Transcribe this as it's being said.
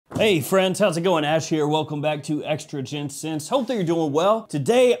Hey friends, how's it going? Ash here. Welcome back to Extra Gents Scents. Hope that you're doing well.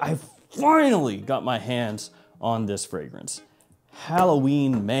 Today, I finally got my hands on this fragrance.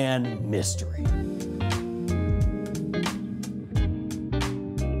 Halloween Man Mystery.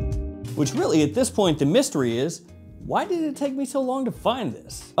 Which really, at this point, the mystery is, why did it take me so long to find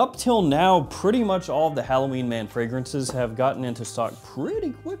this? Up till now, pretty much all of the Halloween Man fragrances have gotten into stock pretty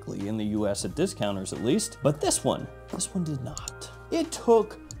quickly in the US at discounters at least, but this one did not. It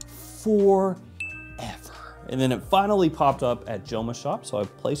took forever. And then it finally popped up at Joma's shop, so I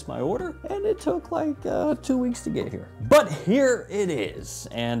placed my order, and it took like 2 weeks to get here. But here it is,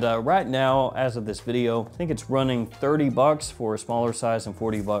 and right now, as of this video, I think it's running 30 bucks for a smaller size and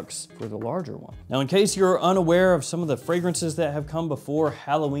 40 bucks for the larger one. Now, in case you're unaware of some of the fragrances that have come before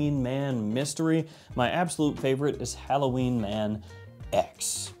Halloween Man Mystery, my absolute favorite is Halloween Man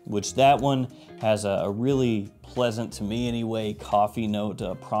X, which that one has a really pleasant, to me anyway, coffee note,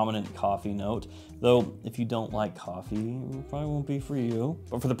 a prominent coffee note. Though, if you don't like coffee, it probably won't be for you.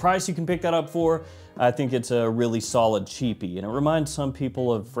 But for the price you can pick that up for, I think it's a really solid cheapie. And it reminds some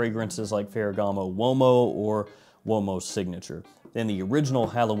people of fragrances like Ferragamo Uomo or Uomo's Signature. Then the original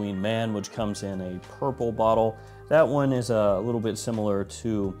Halloween Man, which comes in a purple bottle, that one is a little bit similar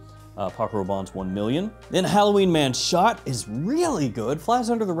to Paco Rabanne's 1 Million. Then Halloween Man Shot is really good, flies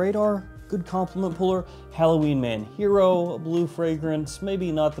under the radar, good compliment puller. Halloween Man Hero, a blue fragrance,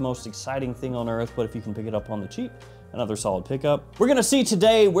 maybe not the most exciting thing on earth, but if you can pick it up on the cheap, another solid pickup. We're gonna see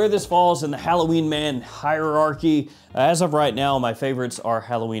today where this falls in the Halloween Man hierarchy. As of right now, my favorites are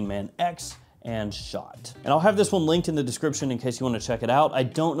Halloween Man X and Shot. And I'll have this one linked in the description in case you want to check it out. I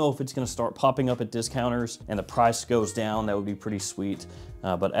don't know if it's going to start popping up at discounters and the price goes down. That would be pretty sweet.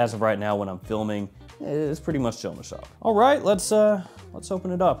 But as of right now, when I'm filming, it's pretty much Joma's shop. All right, let's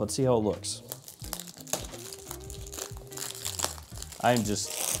open it up. Let's see how it looks. I'm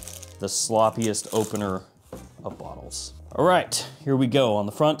just the sloppiest opener of bottles. All right, here we go. On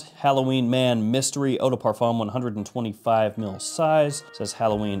the front, Halloween Man Mystery Eau de Parfum 125 ml size. It says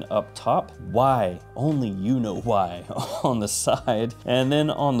Halloween up top. Why? Only you know why on the side. And then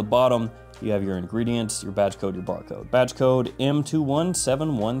on the bottom, you have your ingredients, your badge code, your barcode. Badge code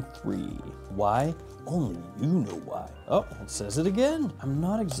M21713. Why? Only you know why. Oh, it says it again. I'm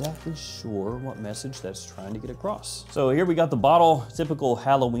not exactly sure what message that's trying to get across. So here we got the bottle, typical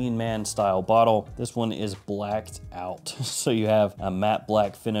Halloween Man style bottle. This one is blacked out. So you have a matte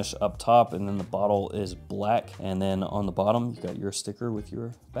black finish up top and then the bottle is black. And then on the bottom, you got your sticker with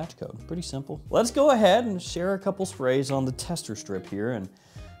your batch code. Pretty simple. Let's go ahead and share a couple sprays on the tester strip here and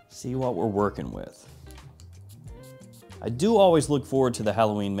see what we're working with. I do always look forward to the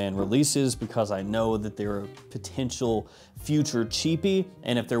Halloween Man releases because I know that they're a potential future cheapie,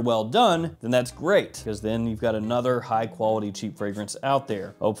 and if they're well done, then that's great, because then you've got another high quality cheap fragrance out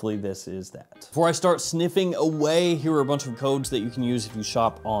there. Hopefully this is that. Before I start sniffing away, here are a bunch of codes that you can use if you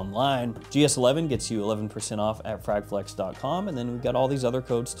shop online. GS11 gets you 11% off at fragflex.com, and then we've got all these other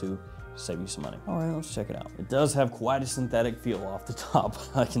codes too. Save you some money. All right, let's check it out. It does have quite a synthetic feel off the top,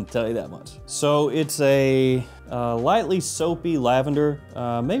 I can tell you that much. So it's a lightly soapy lavender,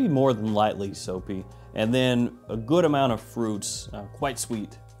 maybe more than lightly soapy, and then a good amount of fruits, quite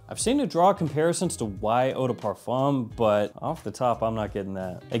sweet. I've seen it draw comparisons to Y Eau de Parfum, but off the top, I'm not getting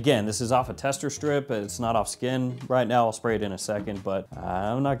that. Again, this is off a tester strip, it's not off skin. Right now, I'll spray it in a second, but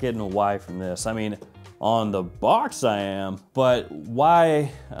I'm not getting a Y from this. I mean, on the box I am, but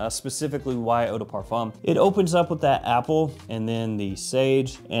why, specifically why Eau de Parfum? It opens up with that apple and then the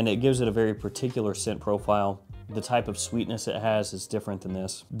sage, and it gives it a very particular scent profile. The type of sweetness it has is different than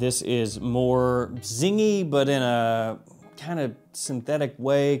this. This is more zingy, but in a kind of synthetic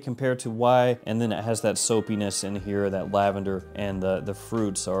way compared to Y, and then it has that soapiness in here, that lavender, and the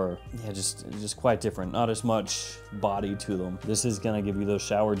fruits are, yeah, just quite different. Not as much body to them. This is gonna give you those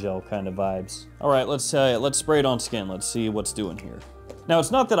shower gel kind of vibes. All right, let's spray it on skin. Let's see what's doing here. Now,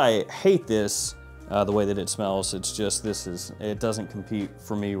 it's not that I hate this, the way that it smells. It's just it doesn't compete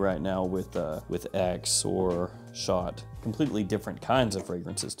for me right now with X or Shot. Completely different kinds of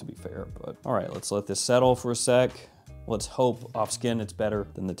fragrances, to be fair. But all right, let's let this settle for a sec. Let's hope off skin it's better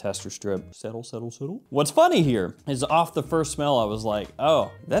than the tester strip. Settle, settle, settle. What's funny here is off the first smell, I was like,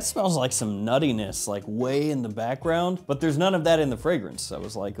 oh, that smells like some nuttiness, like way in the background, but there's none of that in the fragrance. I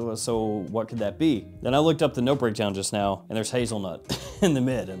was like, oh, so what could that be? Then I looked up the note breakdown just now and there's hazelnut in the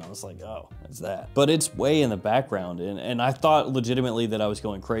mid, and I was like, oh, it's that. But it's way in the background, and I thought legitimately that I was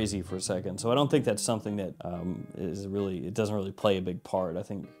going crazy for a second. So I don't think that's something that it doesn't really play a big part. I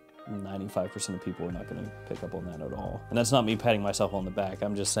think 95% of people are not gonna pick up on that at all. And that's not me patting myself on the back.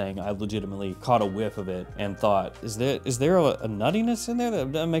 I'm just saying I legitimately caught a whiff of it and thought, is there a nuttiness in there?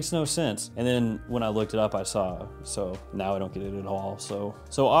 That makes no sense. And then when I looked it up, I saw, so now I don't get it at all. So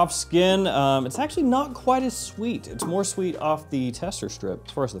off skin, it's actually not quite as sweet. It's more sweet off the tester strip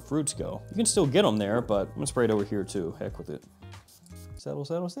as far as the fruits go. You can still get them there, but I'm gonna spray it over here too. Heck with it. Settle,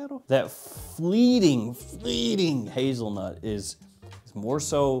 settle, settle. That fleeting hazelnut is more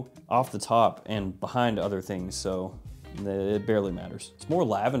so off the top and behind other things, so it barely matters. It's more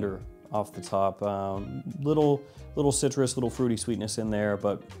lavender off the top. Little citrus, little fruity sweetness in there,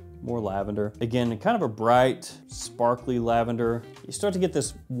 but more lavender. Again, kind of a bright, sparkly lavender. You start to get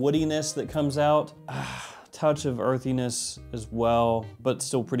this woodiness that comes out. Touch of earthiness as well, but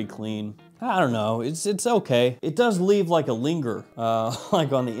still pretty clean. I don't know, it's okay. It does leave like a linger,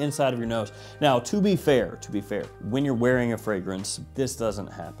 like on the inside of your nose. Now, to be fair, when you're wearing a fragrance, this doesn't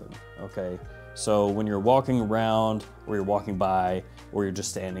happen, okay? So when you're walking around, or you're walking by, or you're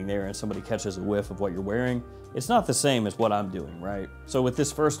just standing there and somebody catches a whiff of what you're wearing, it's not the same as what I'm doing, right? So with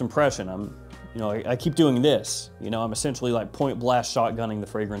this first impression, I keep doing this. I'm essentially like point blast shotgunning the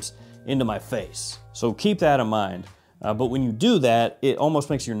fragrance into my face. So keep that in mind. But when you do that, it almost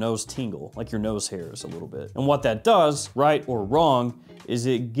makes your nose tingle, like your nose hairs a little bit. And what that does, right or wrong, is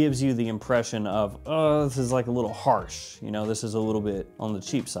it gives you the impression of, oh, this is like a little harsh. This is a little bit on the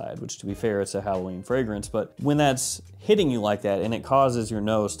cheap side, which to be fair, it's a Halloween fragrance. But when that's hitting you like that and it causes your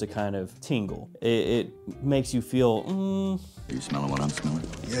nose to kind of tingle, it makes you feel, Are you smelling what I'm smelling?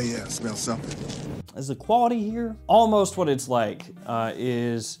 Yeah, I smell something. Is the quality here? Almost what it's like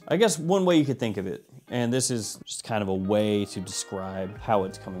is, I guess one way you could think of it, and this is just kind of a way to describe how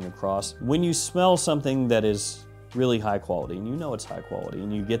it's coming across. When you smell something that is really high quality, and it's high quality,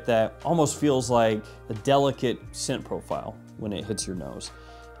 and you get that, almost feels like a delicate scent profile when it hits your nose.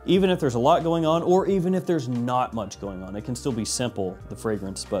 Even if there's a lot going on, or even if there's not much going on, it can still be simple, the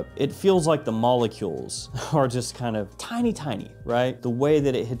fragrance, but it feels like the molecules are just kind of tiny, right? The way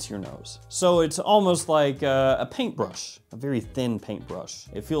that it hits your nose. So it's almost like a paintbrush, a very thin paintbrush.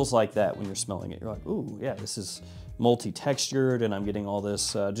 It feels like that when you're smelling it. You're like, ooh, yeah, this is multi-textured, and I'm getting all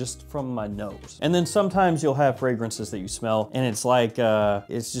this just from my nose. And then sometimes you'll have fragrances that you smell and it's like,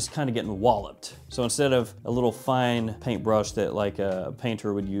 it's just kind of getting walloped. So instead of a little fine paintbrush that like a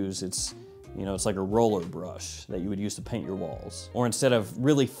painter would use, it's like a roller brush that you would use to paint your walls. Or instead of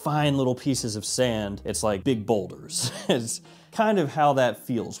really fine little pieces of sand, it's like big boulders. It's kind of how that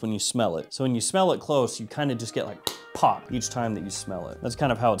feels when you smell it. So when you smell it close, you kind of just get like pop each time that you smell it. That's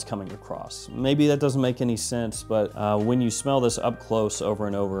kind of how it's coming across. Maybe that doesn't make any sense, but when you smell this up close over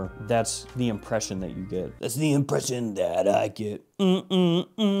and over, that's the impression that you get. That's the impression that I get.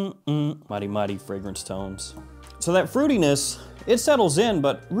 Mighty, mighty fragrance tones. So that fruitiness, it settles in,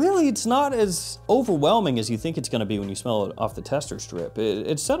 but really it's not as overwhelming as you think it's gonna be when you smell it off the tester strip.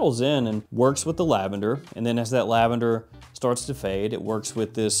 It settles in and works with the lavender, and then as that lavender starts to fade, it works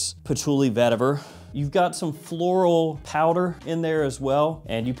with this patchouli vetiver. You've got some floral powder in there as well,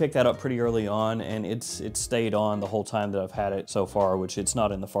 and you picked that up pretty early on, and it's stayed on the whole time that I've had it so far, which it's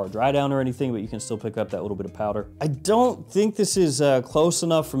not in the far dry down or anything, but you can still pick up that little bit of powder. I don't think this is close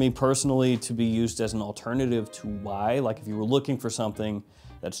enough for me personally to be used as an alternative to Y. Like if you were looking for something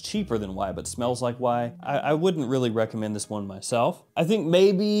that's cheaper than Y but smells like Y, I wouldn't really recommend this one myself. I think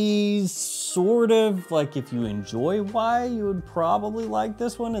maybe sort of like if you enjoy Y, you would probably like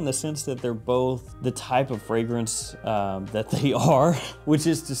this one in the sense that they're both the type of fragrance that they are, which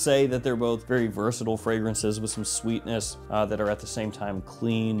is to say that they're both very versatile fragrances with some sweetness that are at the same time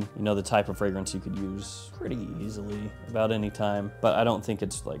clean. The type of fragrance you could use pretty easily about any time, but I don't think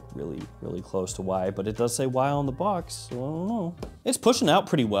it's like really close to Y, but it does say Y on the box, so I don't know. It's pushing out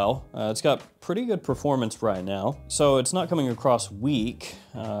pretty well. It's got pretty good performance right now. So it's not coming across weak.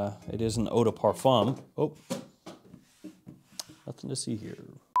 It is an eau de parfum. Oh, nothing to see here.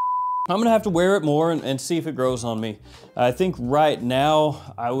 I'm gonna have to wear it more and see if it grows on me. I think right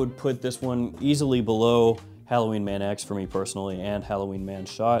now I would put this one easily below Halloween Man X for me personally, and Halloween Man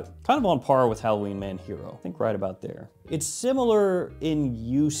Shot. Kind of on par with Halloween Man Hero. I think right about there. It's similar in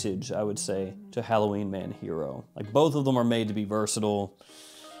usage, I would say, to Halloween Man Hero. Like both of them are made to be versatile,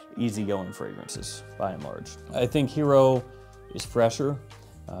 easygoing fragrances, by and large. I think Hero is fresher,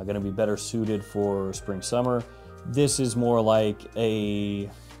 gonna be better suited for spring, summer. This is more like a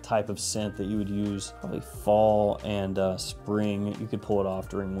type of scent that you would use probably fall and spring. You could pull it off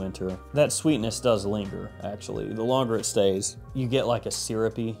during winter. That sweetness does linger, actually. The longer it stays, you get like a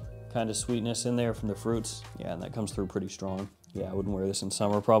syrupy kind of sweetness in there from the fruits. Yeah, and that comes through pretty strong. Yeah, I wouldn't wear this in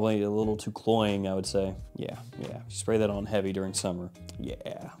summer. Probably a little too cloying, I would say. Yeah. Spray that on heavy during summer.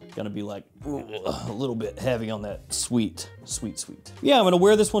 Yeah, gonna be like a little bit heavy on that sweet. Yeah, I'm gonna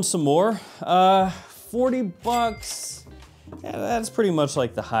wear this one some more. 40 bucks. Yeah, that's pretty much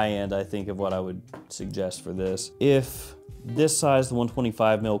like the high end, I think, of what I would suggest for this. If this size, the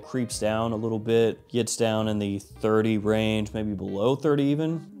 125 mil, creeps down a little bit, gets down in the 30 range, maybe below 30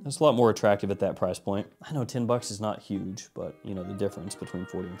 even, that's a lot more attractive at that price point. I know 10 bucks is not huge, but you know, the difference between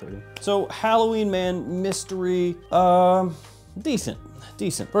 40 and 30. So Halloween Man Mystery, decent.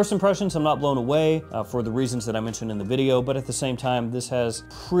 First impressions, I'm not blown away for the reasons that I mentioned in the video, but at the same time, this has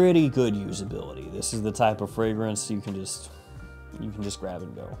pretty good usability. This is the type of fragrance you can just grab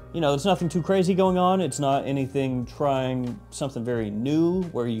and go. You know, there's nothing too crazy going on. It's not anything trying something very new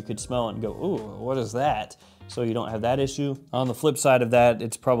where you could smell it and go, ooh, what is that? So you don't have that issue. On the flip side of that,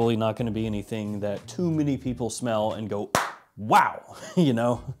 it's probably not gonna be anything that too many people smell and go, wow, you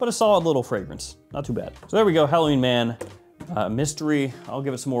know? But a solid little fragrance, not too bad. So there we go, Halloween Man Mystery. I'll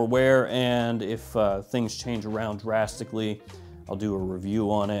give it some more wear, and if things change around drastically, I'll do a review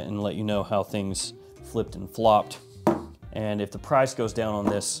on it and let you know how things flipped and flopped. And if the price goes down on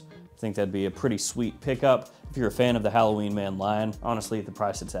this, I think that'd be a pretty sweet pickup. If you're a fan of the Halloween Man line, honestly, the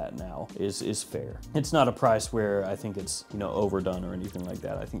price it's at now is fair. It's not a price where I think it's, you know, overdone or anything like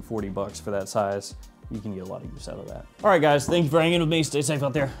that. I think 40 bucks for that size, you can get a lot of use out of that. All right, guys, thank you for hanging with me. Stay safe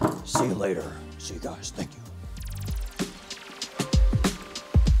out there. See you later. See you guys. Thank you.